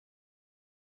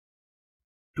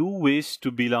Two Ways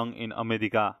to Belong in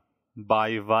America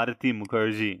by W𝗵𝗁𝗁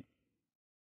Mukherjee.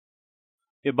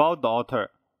 About the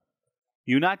author.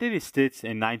 United States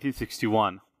in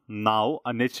 1961. Now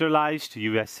a naturalized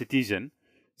U.S. citizen,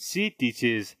 she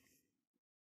teaches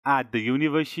at the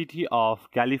University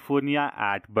of California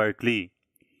at Berkeley.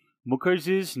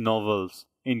 Mukherjee's novels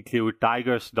include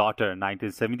Tiger's Daughter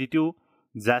 1972,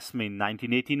 Jasmine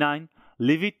 1989,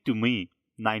 Leave It to Me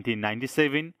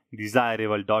 1997,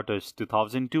 Desirable Daughters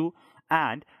 2002,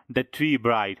 and The Tree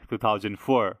Bride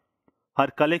 2004. Her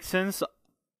collections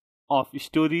of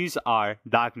stories are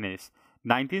Darkness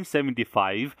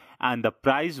 1975 and the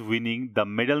prize-winning The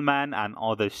Middleman and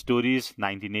Other Stories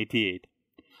 1988.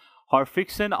 Her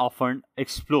fiction often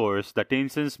explores the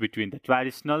tensions between the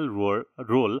traditional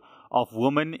role of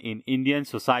women in Indian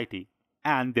society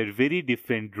and their very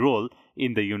different role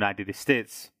in the United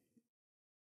States.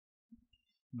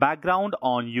 Background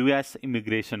on U.S.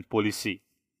 immigration policy.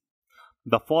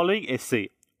 The following essay,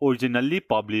 originally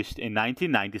published in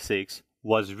 1996,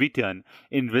 was written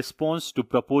in response to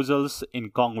proposals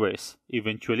in Congress,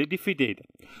 eventually defeated,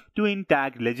 to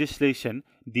enact legislation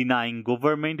denying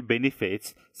government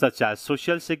benefits such as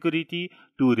Social Security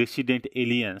to resident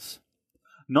aliens.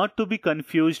 Not to be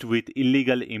confused with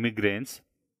illegal immigrants,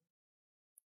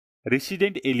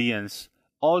 resident aliens,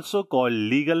 also called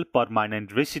legal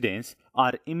permanent residents,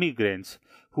 are immigrants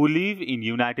who live in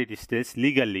United States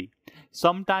legally,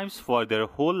 sometimes for their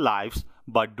whole lives,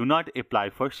 but do not apply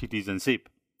for citizenship.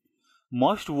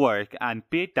 Must work and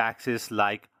pay taxes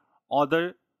like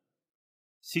other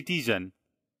citizens.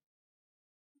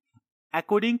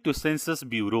 According to Census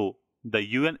Bureau, the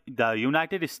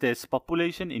United States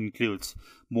population includes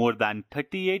more than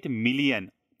 38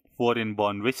 million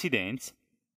foreign-born residents,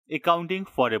 accounting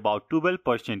for about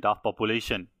 12% of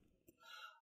population.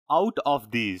 Out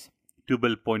of these,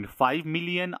 12.5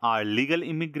 million are legal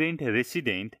immigrant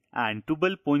resident and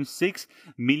 12.6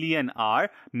 million are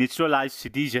naturalized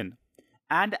citizen,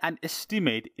 and an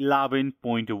estimate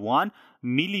 11.1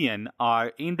 million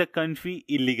are in the country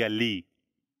illegally.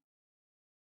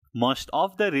 Most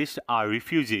of the rest are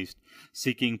refugees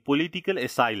seeking political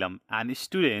asylum and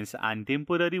students and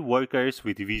temporary workers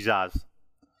with visas.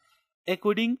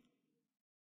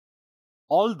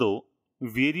 Although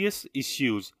various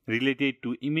issues related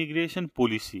to immigration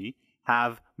policy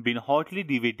have been hotly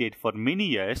debated for many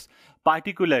years,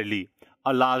 particularly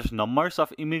a large number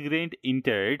of immigrants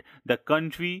entered the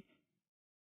country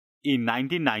in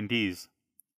 1990s.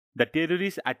 The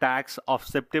terrorist attacks of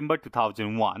September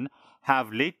 2001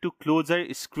 have led to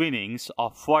closer screenings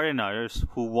of foreigners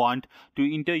who want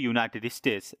to enter United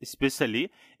States,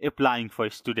 especially applying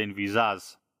for student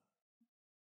visas.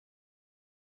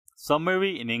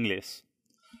 Summary in English.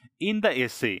 In the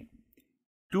essay,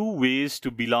 Two Ways to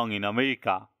Belong in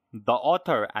America, the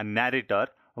author and narrator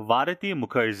W𝗵𝗁𝗁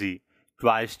Mukherjee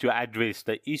tries to address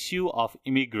the issue of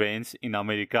immigrants in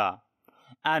America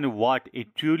and what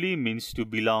it truly means to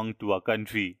belong to a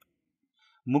country.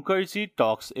 Mukherjee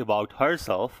talks about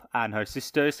herself and her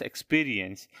sister's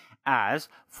experience as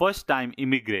first-time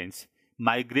immigrants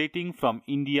migrating from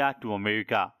India to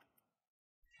America.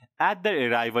 At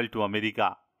their arrival to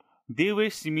America, they were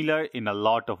similar in a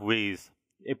lot of ways,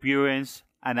 appearance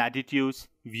and attitudes,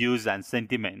 views and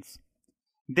sentiments.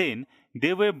 Then,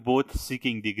 they were both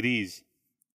seeking degrees.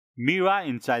 Mira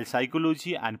in child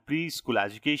psychology and preschool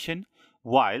education,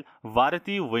 while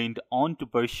W𝗵𝗁𝗁 went on to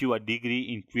pursue a degree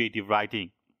in creative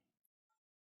writing.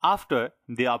 After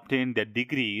they obtained their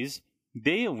degrees,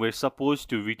 they were supposed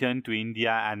to return to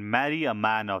India and marry a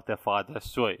man of their father's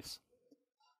choice.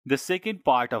 The second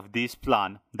part of this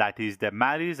plan, that is their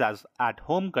marriage as at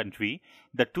home country,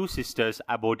 the two sisters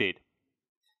aborted.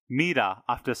 Mira,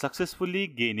 after successfully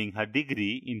gaining her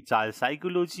degree in child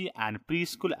psychology and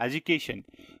preschool education,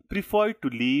 preferred to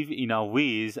live in a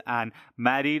ways and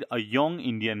married a young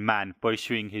Indian man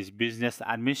pursuing his business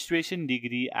administration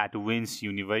degree at Waynes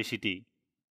University.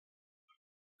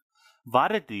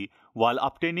 W𝗵𝗁𝗁, while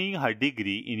obtaining her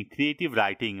degree in creative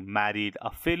writing, married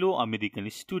a fellow American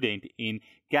student in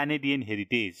Canadian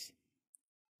heritage.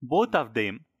 Both of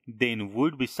them then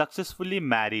would be successfully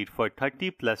married for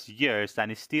 30 plus years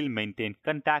and still maintain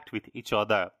contact with each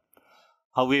other.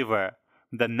 However,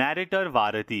 the narrator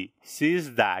W𝗵𝗁𝗁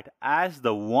says that as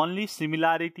the only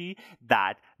similarity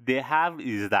that they have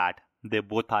is that they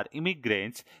both are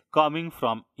immigrants coming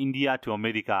from India to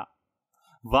America.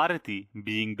 W𝗵𝗁𝗁,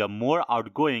 being the more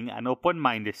outgoing and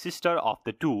open-minded sister of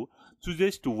the two,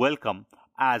 chooses to welcome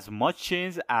as much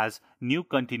change as new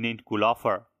continent could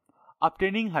offer,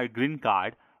 obtaining her green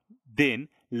card, then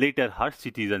later her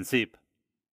citizenship.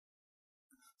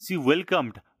 She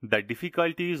welcomed the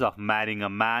difficulties of marrying a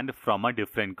man from a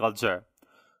different culture,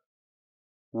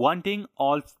 wanting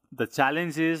all the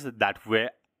challenges that were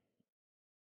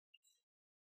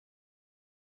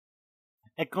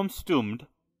accustomed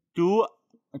to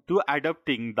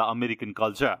adopting the American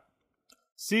culture.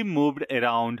 She moved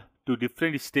around to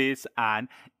different states and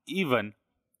even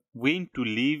went to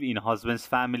live in husband's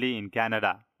family in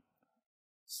Canada.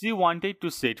 She wanted to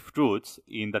set roots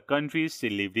in the country she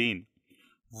lived in,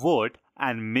 vote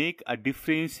and make a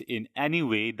difference in any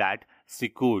way that she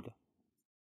could.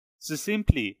 She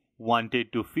simply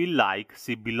wanted to feel like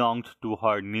she belonged to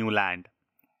her new land.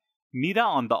 Meera,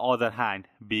 on the other hand,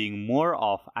 being more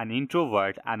of an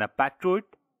introvert and a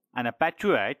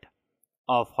patriot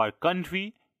of her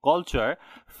country culture,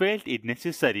 felt it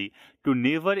necessary to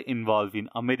never involve in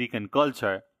American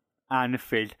culture and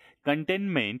felt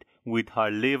contentment with her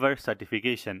labor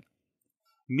certification.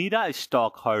 Meera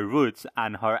stuck her roots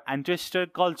and her ancestral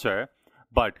culture,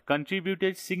 but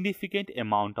contributed significant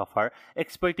amount of her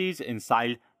expertise in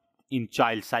child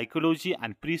psychology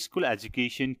and preschool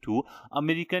education to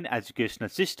American educational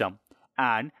system,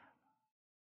 and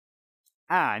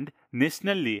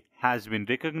nationally has been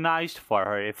recognized for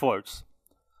her efforts.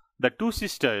 The two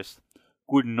sisters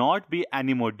could not be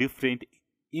any more different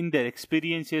in their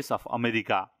experiences of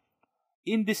America.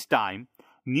 In this time,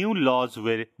 new laws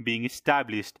were being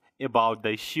established about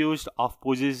the issues of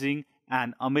possessing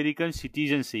an American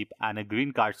citizenship and a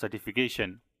green card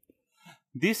certification.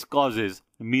 This causes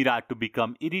Meera to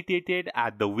become irritated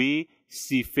at the way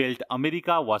she felt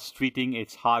America was treating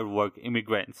its hard-work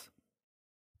immigrants.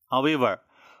 However,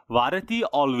 Bharati,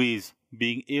 always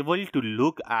being able to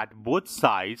look at both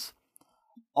sides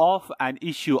of an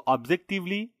issue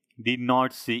objectively, did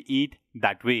not see it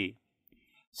that way.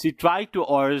 She tried to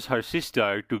urge her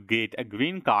sister to get a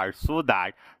green card so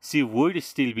that she would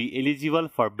still be eligible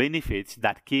for benefits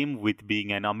that came with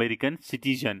being an American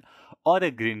citizen or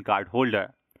a green card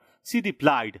holder. She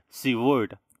replied she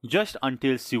would. Just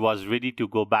until she was ready to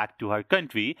go back to her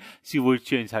country, she would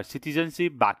change her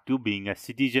citizenship back to being a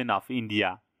citizen of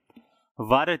India.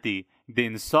 Bharati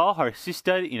then saw her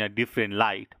sister in a different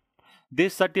light. They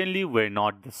certainly were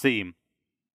not the same.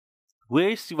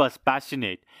 Where she was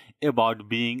passionate about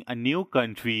being a new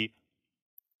country,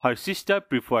 her sister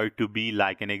preferred to be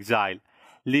like an exile,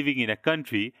 living in a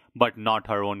country but not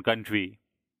her own country.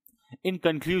 In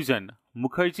conclusion,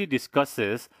 Mukherjee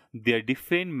discusses their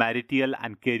different marital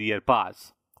and career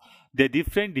paths, their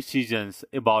different decisions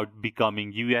about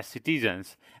becoming US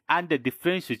citizens, and the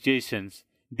different situations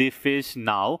they face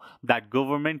now that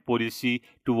government policy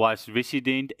towards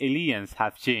resident aliens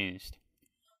have changed.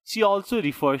 She also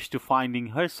refers to finding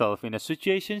herself in a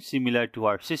situation similar to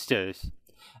her sisters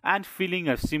and feeling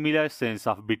a similar sense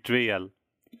of betrayal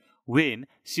when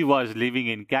she was living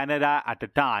in Canada at a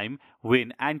time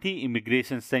when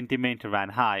anti-immigration sentiment ran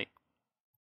high.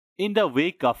 In the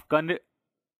wake of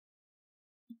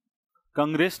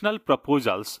congressional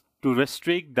proposals to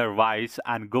restrict the rights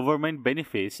and government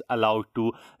benefits allowed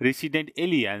to resident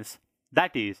aliens,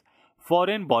 that is,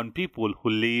 foreign-born people who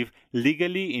live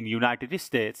legally in United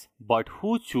States but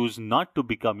who choose not to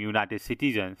become United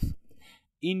citizens,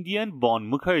 Indian-born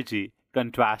Mukherjee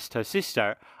contrasts her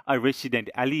sister, a resident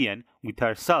alien, with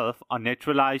herself, a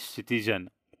naturalized citizen.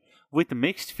 With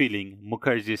mixed feeling,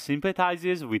 Mukherjee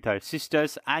sympathizes with her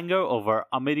sister's anger over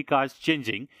America's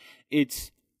changing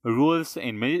its rules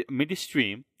in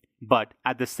midstream, but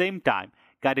at the same time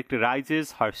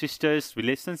characterizes her sister's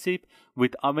relationship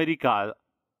with America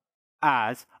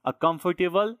as a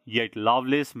comfortable yet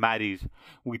loveless marriage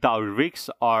without risks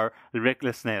or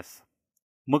recklessness.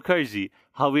 Mukherjee,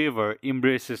 however,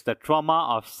 embraces the trauma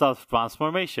of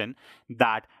self-transformation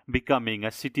that becoming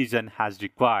a citizen has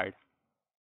required.